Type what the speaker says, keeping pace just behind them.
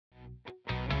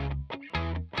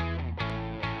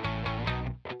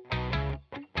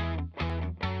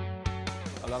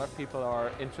lot of people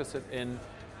are interested in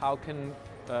how can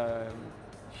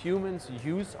humans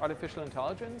use artificial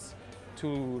intelligence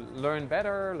to learn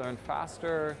better, learn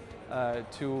faster,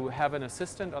 to have an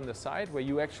assistant on the side where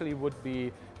you actually would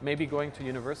be maybe going to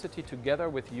university together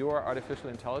with your artificial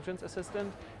intelligence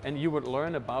assistant, and you would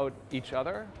learn about each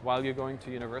other while you're going to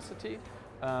university.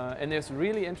 And there's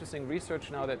really interesting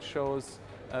research now that shows,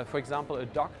 for example, a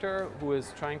doctor who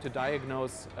is trying to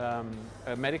diagnose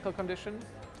a medical condition.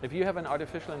 If you have an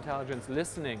artificial intelligence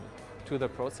listening to the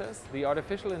process, the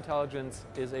artificial intelligence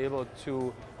is able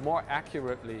to more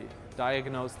accurately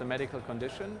diagnose the medical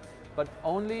condition, but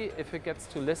only if it gets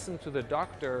to listen to the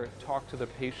doctor talk to the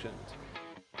patient.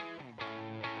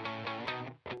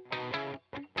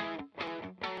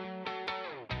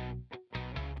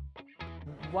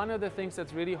 One of the things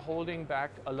that's really holding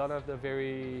back a lot of the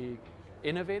very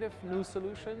innovative new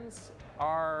solutions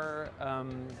are,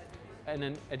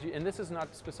 and this is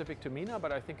not specific to MENA,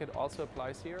 but I think it also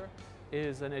applies here,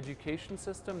 is an education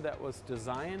system that was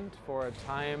designed for a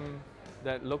time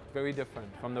that looked very different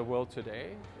from the world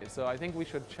today. So I think we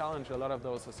should challenge a lot of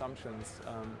those assumptions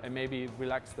and maybe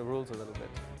relax the rules a little bit.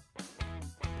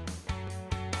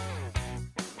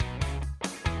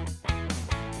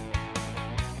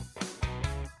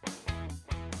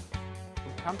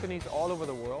 Companies all over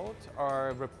the world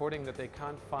are reporting that they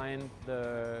can't find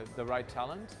the right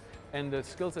talent, and the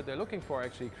skills that they're looking for are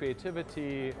actually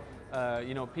creativity,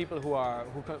 people who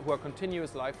are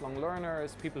continuous lifelong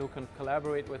learners, people who can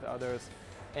collaborate with others.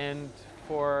 And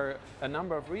for a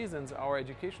number of reasons, our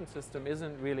education system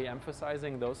isn't really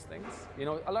emphasizing those things.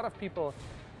 A lot of people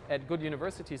at good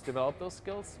universities develop those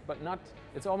skills, but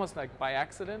it's almost like by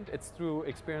accident. It's through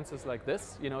experiences like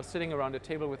this, sitting around a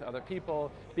table with other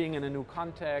people, being in a new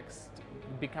context,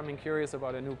 becoming curious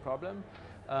about a new problem.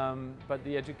 But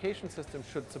the education system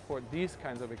should support these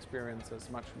kinds of experiences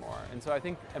much more. And so I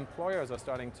think employers are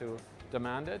starting to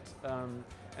demand it.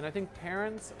 And I think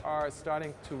parents are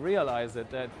starting to realize it,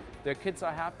 that their kids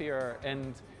are happier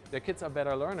and their kids are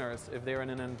better learners if they're in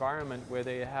an environment where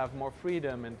they have more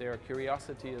freedom and their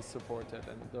curiosity is supported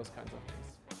and those kinds of things.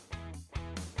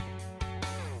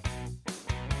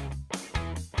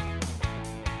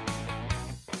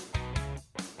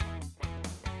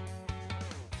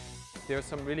 There are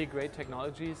some really great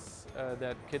technologies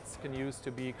that kids can use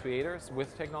to be creators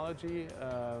with technology.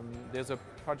 There's a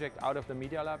project out of the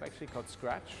Media Lab actually called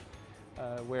Scratch,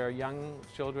 where young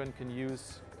children can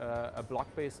use a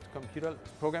block-based computer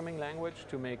programming language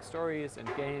to make stories and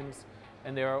games.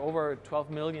 And there are over 12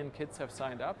 million kids have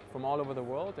signed up from all over the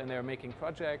world, and they're making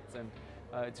projects, and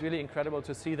it's really incredible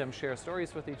to see them share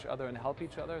stories with each other and help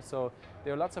each other. So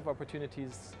there are lots of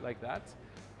opportunities like that.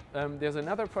 There's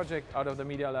another project out of the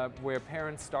Media Lab where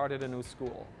parents started a new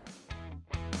school.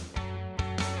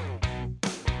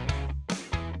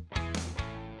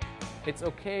 It's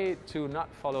okay to not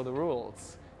follow the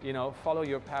rules, follow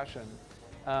your passion.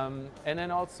 And then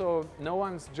also,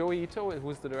 Joey Ito,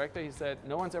 who's the director, he said,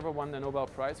 no one's ever won the Nobel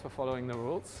Prize for following the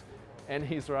rules. And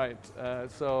he's right.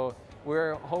 So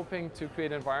we're hoping to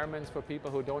create environments for people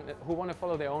who want to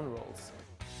follow their own rules.